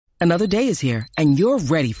Another day is here, and you're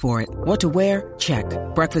ready for it. What to wear? Check.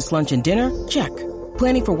 Breakfast, lunch, and dinner? Check.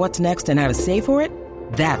 Planning for what's next and how to save for it?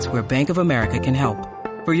 That's where Bank of America can help.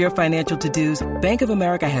 For your financial to-dos, Bank of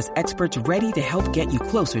America has experts ready to help get you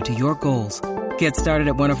closer to your goals. Get started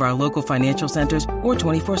at one of our local financial centers or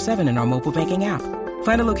 24/7 in our mobile banking app.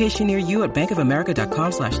 Find a location near you at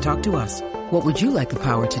bankofamerica.com/talktous. What would you like the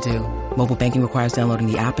power to do? Mobile banking requires downloading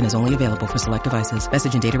the app and is only available for select devices.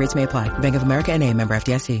 Message and data rates may apply. Bank of America N.A., member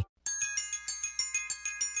FDIC.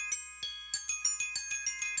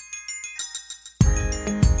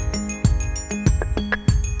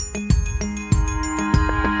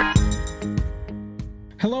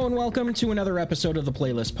 Hello and welcome to another episode of the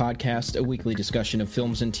Playlist Podcast, a weekly discussion of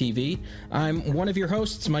films and TV. I'm one of your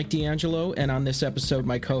hosts, Mike D'Angelo, and on this episode,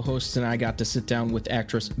 my co-hosts and I got to sit down with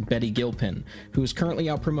actress Betty Gilpin, who is currently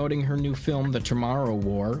out promoting her new film, The Tomorrow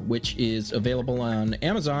War, which is available on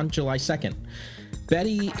Amazon July 2nd.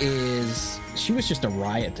 Betty she was just a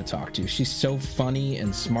riot to talk to. She's so funny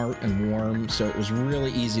and smart and warm, so it was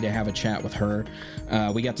really easy to have a chat with her.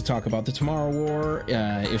 We got to talk about The Tomorrow War,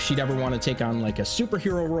 if she'd ever want to take on like a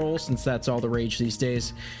superhero role, since that's all the rage these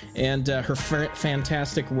days, and her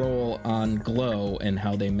fantastic role on Glow and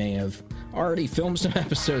how they may have already filmed some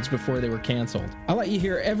episodes before they were canceled. I'll let you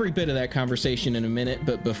hear every bit of that conversation in a minute,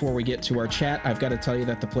 but before we get to our chat, I've got to tell you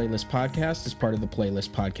that the Playlist Podcast is part of the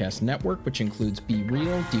Playlist Podcast Network, which includes Be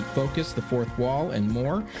Real, Deep Focus, The Fourth Wall, and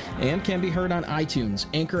more, and can be heard on iTunes,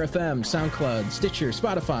 Anchor FM, SoundCloud, Stitcher,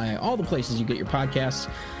 Spotify, all the places you get your podcasts.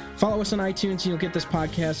 Follow us on iTunes and you'll get this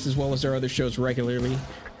podcast as well as our other shows regularly.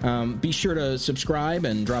 Be sure to subscribe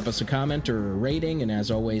and drop us a comment or a rating, and as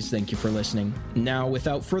always, thank you for listening. Now,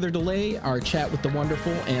 without further delay, our chat with the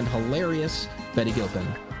wonderful and hilarious Betty Gilpin.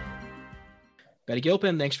 Betty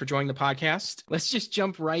Gilpin, thanks for joining the podcast. Let's just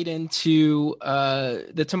jump right into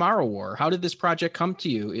The Tomorrow War. How did this project come to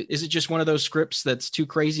you? Is it just one of those scripts that's too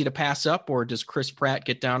crazy to pass up, or does Chris Pratt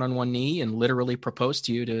get down on one knee and literally propose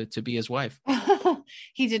to you to be his wife?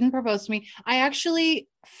 He didn't propose to me. I actually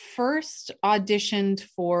first auditioned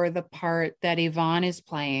for the part that Yvonne is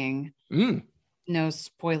playing. No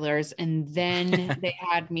spoilers. And then they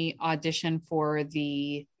had me audition for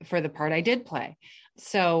the part I did play.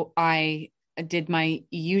 So I did my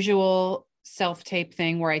usual self-tape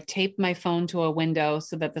thing where I tape my phone to a window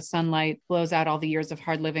so that the sunlight blows out all the years of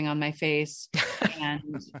hard living on my face.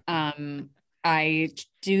 And I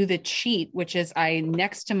do the cheat, which is I,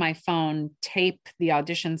 next to my phone, tape the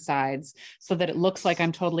audition sides so that it looks like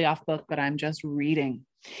I'm totally off book, but I'm just reading.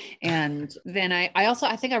 And then I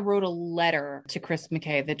think I wrote a letter to Chris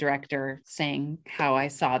McKay, the director, saying how I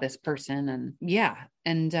saw this person. And yeah.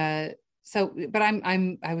 And, but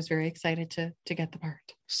I was very excited to get the part.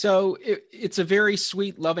 So it's a very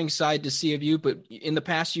sweet, loving side to see of you, but in the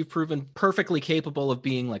past, you've proven perfectly capable of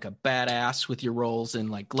being like a badass with your roles in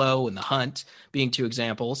like Glow and The Hunt, being two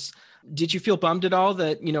examples. Did you feel bummed at all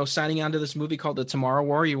that, signing on to this movie called The Tomorrow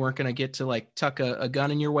War, you weren't going to get to like tuck a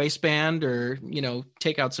gun in your waistband or,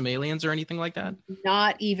 take out some aliens or anything like that?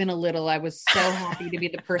 Not even a little. I was so happy to be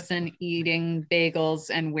the person eating bagels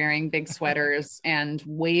and wearing big sweaters and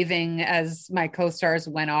waving as my co-stars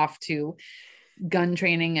went off to gun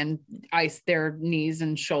training and ice their knees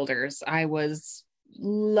and shoulders. I was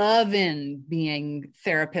loving being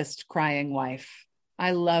therapist crying wife.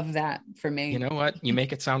 I love that for me. You know what? You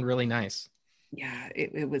make it sound really nice. Yeah,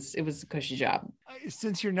 it was a cushy job.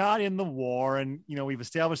 Since you're not in the war and, we've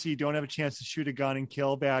established that you don't have a chance to shoot a gun and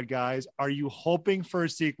kill bad guys, are you hoping for a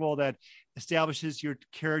sequel that establishes your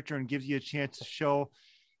character and gives you a chance to show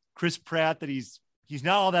Chris Pratt that he's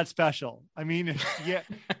not all that special? I mean, yeah.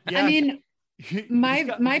 I mean,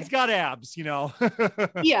 he's got abs,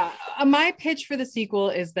 Yeah. My pitch for the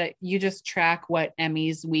sequel is that you just track what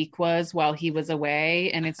Emmy's week was while he was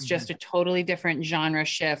away. And it's just a totally different genre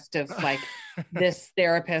shift of like this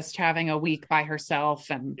therapist having a week by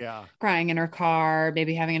herself and crying in her car,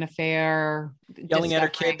 maybe having an affair, yelling at her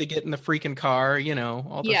kid to get in the freaking car,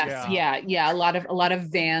 all this. Yeah. A lot of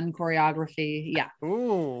van choreography. Yeah.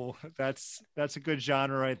 Ooh, that's a good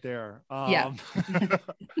genre right there. Yeah.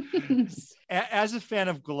 As a fan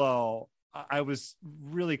of Glow, I was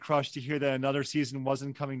really crushed to hear that another season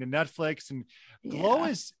wasn't coming to Netflix. And Glow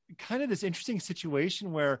is kind of this interesting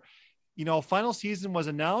situation where, final season was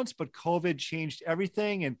announced, but COVID changed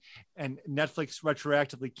everything and Netflix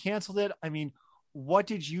retroactively canceled it. I mean, what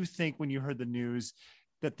did you think when you heard the news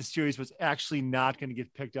that the series was actually not going to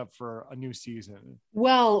get picked up for a new season?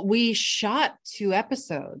 Well, we shot 2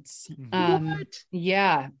 episodes.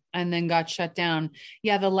 Yeah. And then got shut down.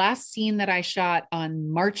 Yeah. The last scene that I shot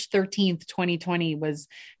on March 13th, 2020 was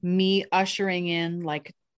me ushering in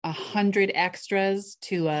like 100 extras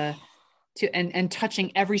and touching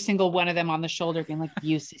every single one of them on the shoulder, being like,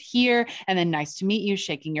 you sit here, and then nice to meet you,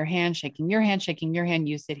 shaking your hand,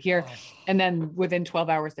 you sit here. And then within 12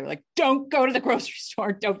 hours, they were like, don't go to the grocery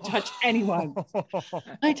store. Don't touch anyone.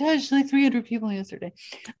 I touched like 300 people yesterday.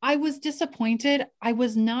 I was disappointed.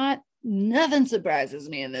 Nothing surprises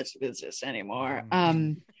me in this business anymore.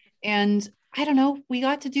 And I don't know, we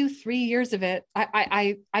got to do 3 years of it.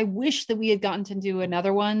 I wish that we had gotten to do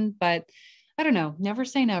another one, but I don't know. Never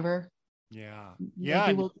say never. Yeah.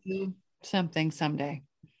 Maybe we'll do something someday.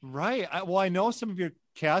 Right. I know some of your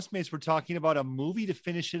castmates were talking about a movie to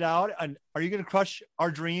finish it out. And are you going to crush our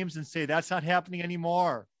dreams and say that's not happening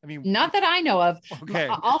anymore? I mean, not that I know of. Okay.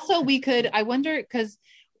 Also, I wonder, because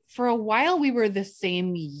for a while we were the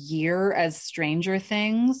same year as Stranger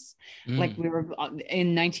Things, like we were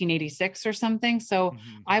in 1986 or something. So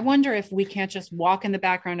I wonder if we can't just walk in the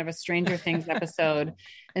background of a Stranger Things episode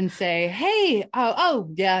and say, hey, oh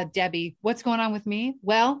yeah, Debbie, what's going on with me?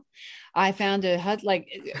 Well, I found a HUD, like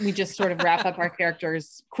we just sort of wrap up our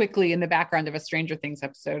characters quickly in the background of a Stranger Things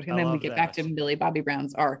episode. And then we get back to Millie Bobby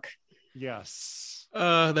Brown's arc. Yes.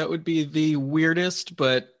 That would be the weirdest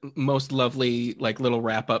but most lovely like little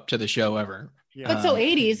wrap up to the show ever. Yeah. But so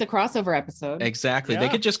 80s, a crossover episode. Exactly. Yeah. They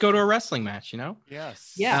could just go to a wrestling match,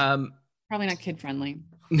 Yes. Yeah. Probably not kid friendly.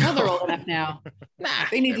 No, they're old enough now.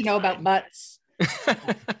 They need to know about butts.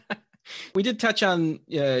 We did touch on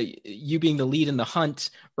you being the lead in The Hunt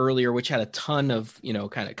earlier, which had a ton of,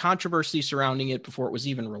 kind of controversy surrounding it before it was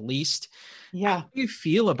even released. Yeah. How do you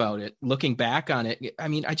feel about it looking back on it? I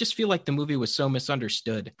mean, I just feel like the movie was so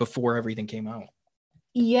misunderstood before everything came out.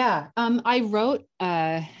 Yeah. I wrote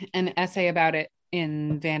an essay about it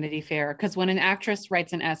in Vanity Fair, because when an actress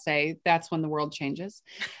writes an essay, that's when the world changes.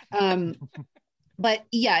 But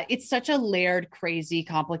yeah, it's such a layered, crazy,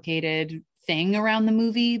 complicated thing around the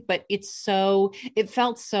movie, but it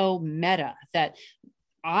felt so meta that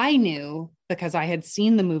I knew, because I had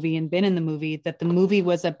seen the movie and been in the movie, that the movie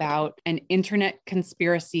was about an internet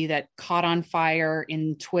conspiracy that caught on fire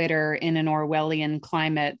in Twitter in an Orwellian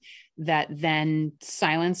climate that then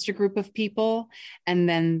silenced a group of people. And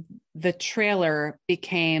then the trailer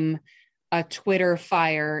became a Twitter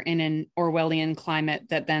fire in an Orwellian climate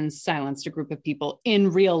that then silenced a group of people in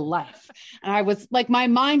real life. And I was like, my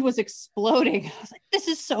mind was exploding. I was like, this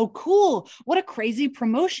is so cool. What a crazy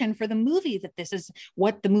promotion for the movie, that this is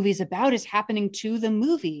what the movie's about, is happening to the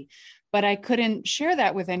movie. But I couldn't share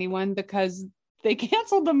that with anyone because they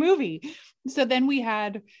canceled the movie. So then we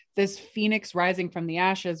had this phoenix rising from the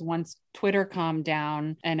ashes once Twitter calmed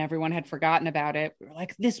down and everyone had forgotten about it. We were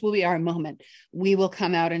like, this will be our moment. We will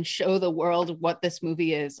come out and show the world what this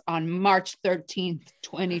movie is on March 13th,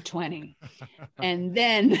 2020. And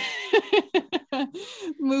then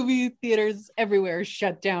movie theaters everywhere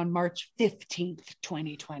shut down March 15th,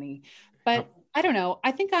 2020. But I don't know.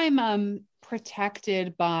 I think I'm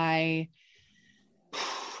protected by,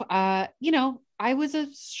 I was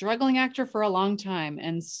a struggling actor for a long time,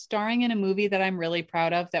 and starring in a movie that I'm really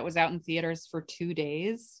proud of that was out in theaters for 2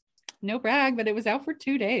 days. No brag, but it was out for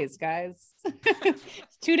 2 days, guys. It's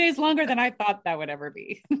 2 days longer than I thought that would ever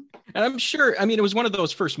be. And I'm sure, it was one of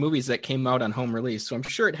those first movies that came out on home release, so I'm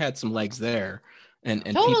sure it had some legs there. And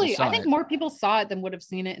totally. I think more people saw it than would have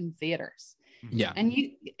seen it in theaters. Yeah. And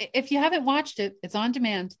if you haven't watched it, it's on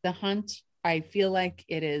demand. The Hunt, I feel like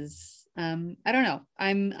it is, I don't know.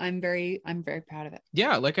 I'm very proud of it.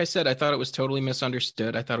 Yeah. Like I said, I thought it was totally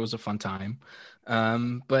misunderstood. I thought it was a fun time.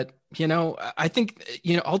 But I think,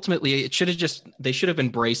 ultimately they should have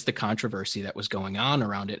embraced the controversy that was going on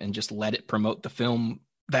around it and just let it promote the film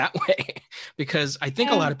that way, because I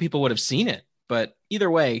think a lot of people would have seen it, but either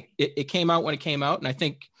way, it came out when it came out. And I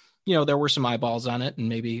think, there were some eyeballs on it, and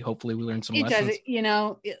maybe hopefully we learned some lessons.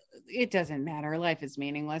 It doesn't matter. Life is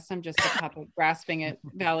meaningless. I'm just a puppet grasping at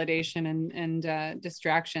validation and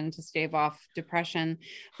distraction to stave off depression.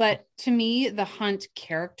 But to me, The Hunt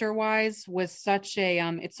character wise was such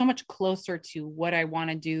it's so much closer to what I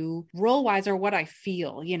want to do role wise, or what I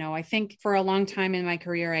feel. I think for a long time in my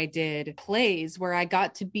career, I did plays where I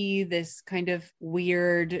got to be this kind of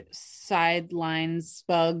weird sidelines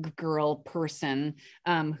bug girl person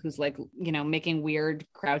who's like, making weird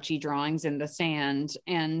crouchy drawings in the sand.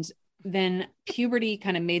 And then puberty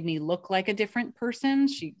kind of made me look like a different person.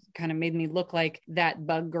 She kind of made me look like that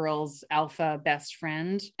bug girl's alpha best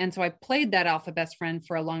friend. And so I played that alpha best friend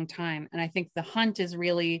for a long time. And I think The Hunt is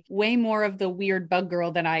really way more of the weird bug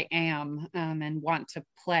girl than I am and want to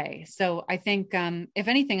play. So I think, if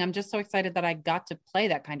anything, I'm just so excited that I got to play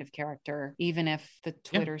that kind of character, even if the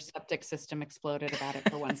Twitter septic system exploded about it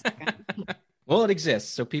for 1 second. Well, it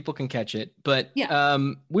exists, so people can catch it. But Yeah.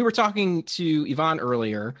 we were talking to Yvonne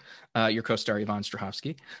earlier, your co-star Yvonne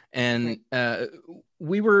Strahovski, and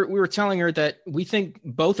we were telling her that we think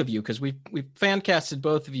both of you, because we've fan casted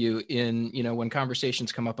both of you in, when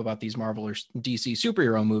conversations come up about these Marvel or DC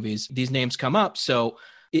superhero movies, these names come up. So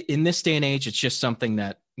in this day and age, it's just something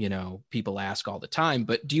that people ask all the time.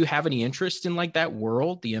 But do you have any interest in like that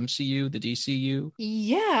world, the MCU, the DCU?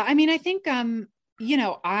 Yeah, I mean, I think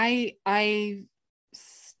I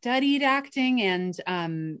studied acting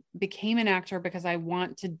and became an actor because I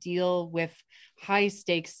want to deal with high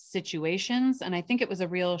stakes situations. And I think it was a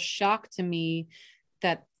real shock to me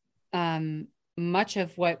that much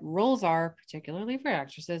of what roles are, particularly for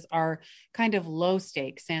actresses, are kind of low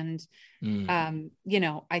stakes. And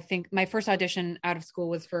I think my first audition out of school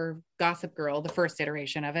was for Gossip Girl, the first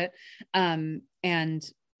iteration of it. And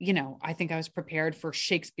I think I was prepared for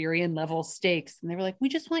Shakespearean level stakes. And they were like, we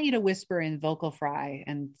just want you to whisper in vocal fry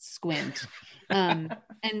and squint.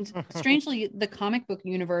 And strangely, the comic book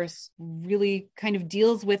universe really kind of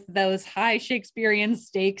deals with those high Shakespearean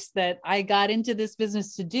stakes that I got into this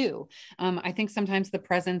business to do. I think sometimes the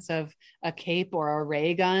presence of a cape or a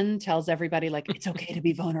ray gun tells everybody like, it's okay to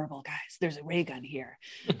be vulnerable, guys. There's a ray gun here,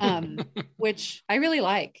 which I really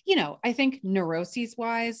like. I think neuroses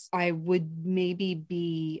wise, I would maybe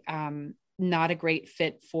be not a great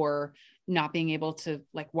fit for not being able to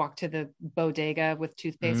like walk to the bodega with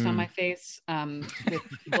toothpaste on my face, with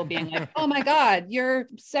people being like, oh my God, you're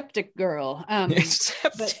septic girl.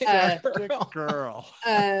 Septic girl.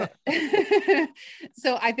 So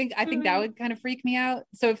I think that would kind of freak me out.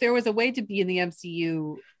 So if there was a way to be in the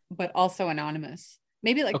MCU, but also anonymous,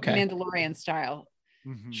 maybe like Mandalorian style.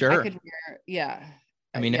 Sure. I could wear, yeah.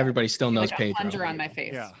 I mean, everybody still knows like Pedro. A plunger on my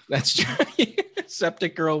face. Yeah, that's true.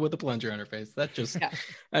 Septic girl with a plunger on her face. That just,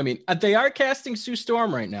 I mean, they are casting Sue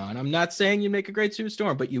Storm right now, and I'm not saying you make a great Sue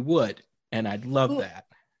Storm, but you would, and I'd love that.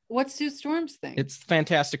 What's Sue Storm's thing? It's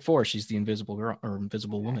Fantastic Four. She's the Invisible Girl or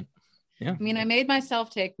Invisible Woman. Yeah. I mean, I made my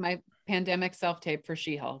self-tape, my pandemic self-tape for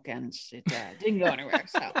She-Hulk, and it didn't go anywhere.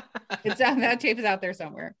 So that tape is out there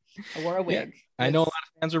somewhere. I wore a wig. Yeah. I know a lot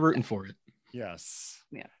of fans are rooting for it. Yes.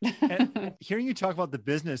 Yeah. And hearing you talk about the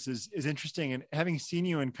business is interesting, and having seen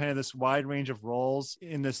you in kind of this wide range of roles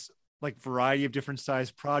in this like variety of different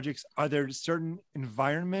size projects, are there certain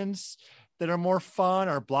environments that are more fun?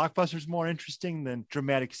 Are blockbusters more interesting than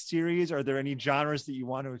dramatic series? Are there any genres that you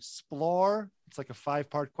want to explore? It's like a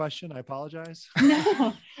 5-part question. I apologize.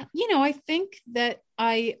 No, I think that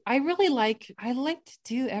I really like to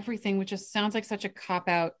do everything, which just sounds like such a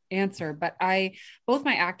cop-out answer, but both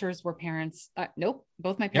my actors were parents. Nope.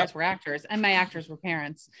 Both my parents were actors and my actors were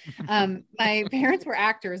parents. My parents were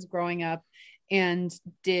actors growing up and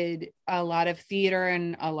did a lot of theater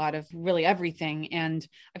and a lot of really everything. And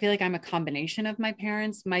I feel like I'm a combination of my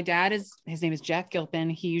parents. My dad his name is Jack Gilpin.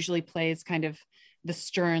 He usually plays kind of the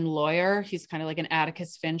stern lawyer. He's kind of like an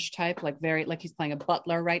Atticus Finch type, like very, like he's playing a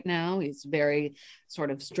butler right now. He's very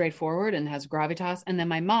sort of straightforward and has gravitas. And then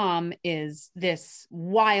my mom is this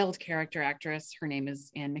wild character actress. Her name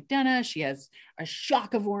is Anne McDonough. She has a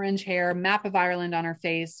shock of orange hair, map of Ireland on her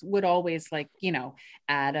face, would always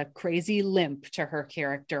add a crazy limp to her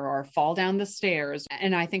character or fall down the stairs.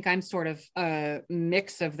 And I think I'm sort of a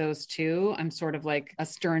mix of those two. I'm sort of like a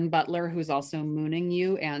stern butler who's also mooning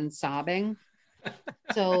you and sobbing.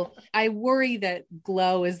 So I worry that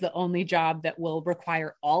Glow is the only job that will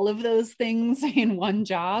require all of those things in one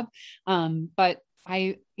job. But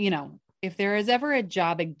if there is ever a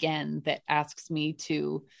job again that asks me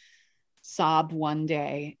to sob one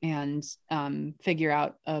day and figure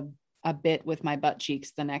out a bit with my butt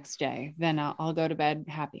cheeks the next day, then I'll go to bed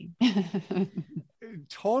happy.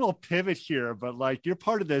 Total pivot here, but like you're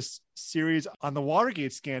part of this series on the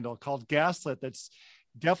Watergate scandal called Gaslit that's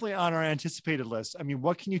definitely on our anticipated list. I mean,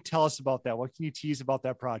 what can you tell us about that? What can you tease about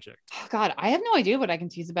that project? Oh, God, I have no idea what I can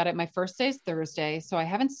tease about it. My first day is Thursday, so I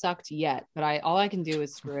haven't sucked yet, but all I can do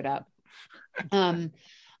is screw it up.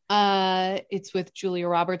 It's with Julia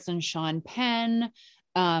Roberts and Sean Penn.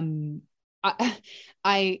 This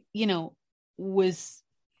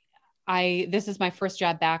is my first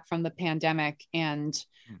job back from the pandemic, and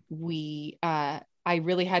I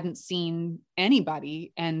really hadn't seen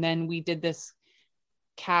anybody. And then we did this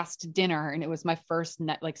cast dinner, and it was my first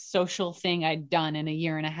social thing I'd done in a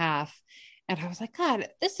year and a half. And I was like, God,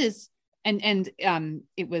 this is, and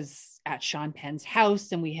it was at Sean Penn's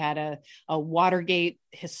house, and we had a Watergate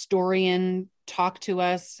historian talk to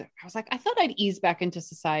us. I was like, I thought I'd ease back into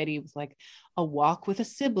society with like a walk with a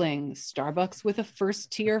sibling, Starbucks with a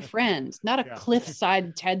first tier friend, not a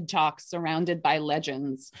cliffside TED talk surrounded by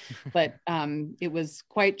legends. But it was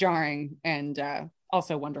quite jarring and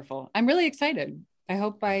also wonderful. I'm really excited. I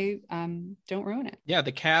hope I don't ruin it. Yeah,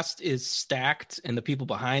 the cast is stacked and the people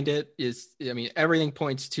behind it is, I mean, everything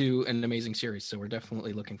points to an amazing series. So we're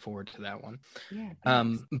definitely looking forward to that one. Yeah.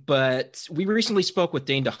 But we recently spoke with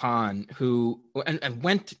Dane DeHaan, who and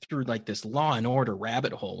went through like this Law and Order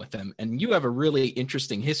rabbit hole with him. And you have a really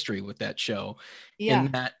interesting history with that show. Yeah.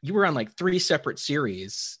 In that you were on like 3 separate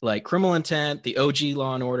series, like Criminal Intent, the OG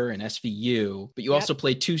Law and Order, and SVU, but you also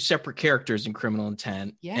played 2 separate characters in Criminal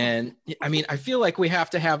Intent. Yeah. And I mean, I feel like we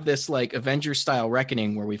have to have this like Avengers style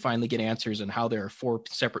reckoning where we finally get answers on how there are 4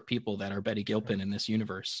 separate people that are Betty Gilpin in this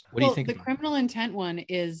universe. What do you think? The Criminal Intent one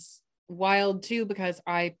is wild too, because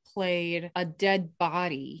I played a dead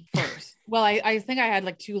body first. Well, I think I had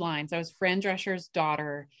like 2 lines. I was Fran Drescher's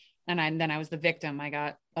daughter, and then I was the victim. I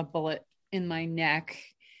got a bullet in my neck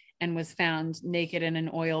and was found naked in an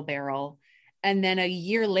oil barrel. And then a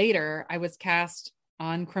year later, I was cast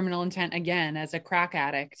on Criminal Intent again as a crack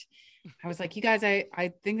addict. I was like, you guys,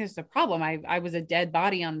 I think there's a problem. I was a dead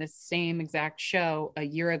body on this same exact show a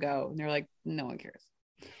year ago. And they're like, no one cares.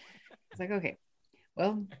 I was like, okay,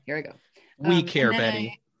 well, here I go. We care,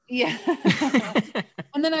 Betty.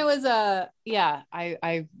 And then I was, oh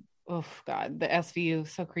God, the SVU,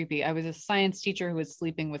 so creepy. I was a science teacher who was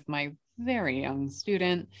sleeping with my very young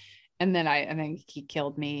student. And then I think he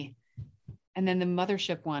killed me. And then the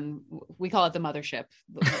Mothership one, we call it the Mothership,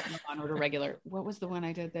 the Law and Order regular. What was the one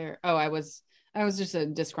I did there? Oh, I was just a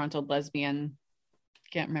disgruntled lesbian.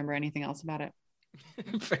 Can't remember anything else about it.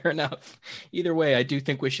 Fair enough. Either way, I do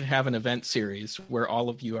think we should have an event series where all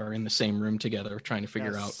of you are in the same room together trying to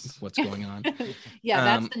figure out what's going on.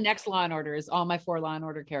 That's the next Law and Order, is all my 4 Law and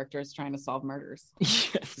Order characters trying to solve murders.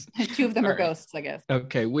 Yes. 2 of them are ghosts, I guess.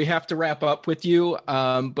 Okay, we have to wrap up with you,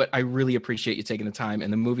 but I really appreciate you taking the time,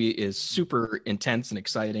 and the movie is super intense and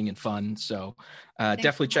exciting and fun, so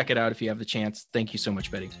definitely check it out if you have the chance. Thanks so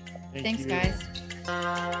much, Betty. Thanks, guys.